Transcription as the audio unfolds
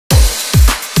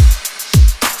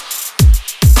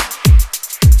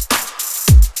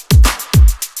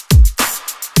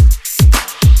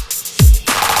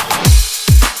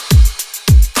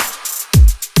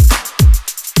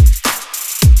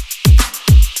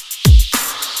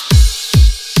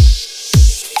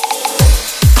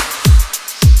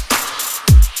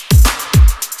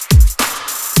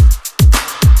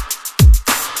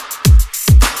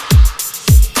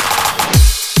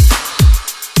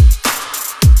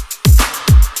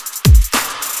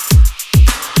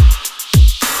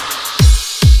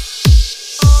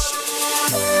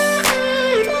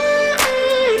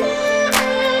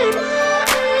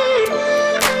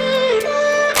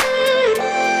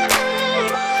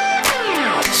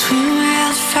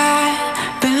wildfire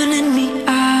burning me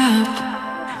up,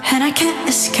 and I can't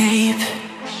escape.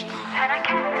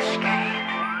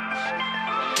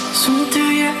 Swim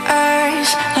through your eyes,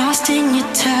 lost in your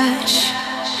touch,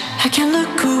 I can't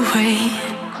look away.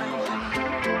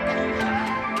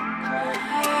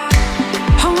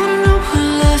 I wanna know what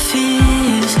love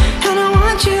is, and I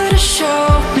want you to show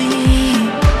me.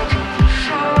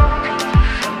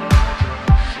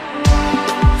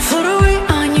 Float away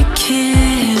on your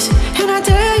kiss, and I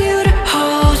dare you to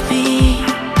hold me.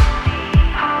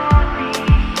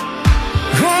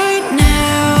 Right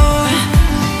now,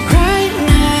 right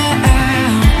now,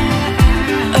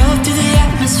 up through the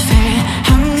atmosphere,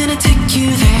 I'm gonna take you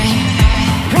there.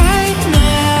 Right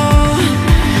now,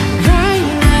 right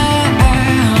now,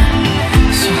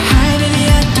 so high, baby,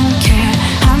 I don't care,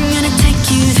 I'm gonna take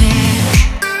you there.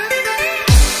 I'm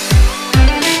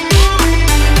gonna take you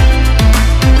there.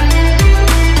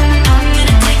 I'm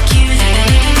gonna take you there.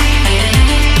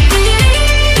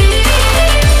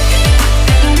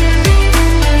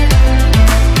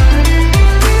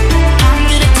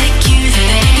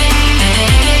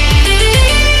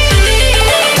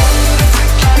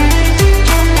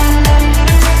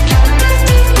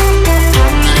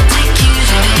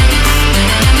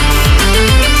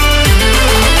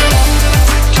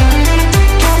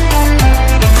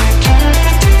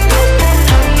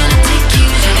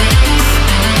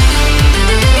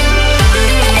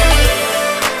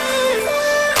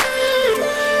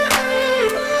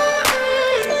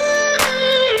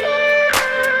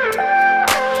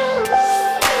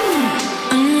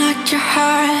 Unlock your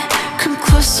heart, come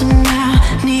closer now.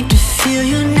 Need to feel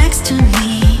you next to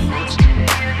me.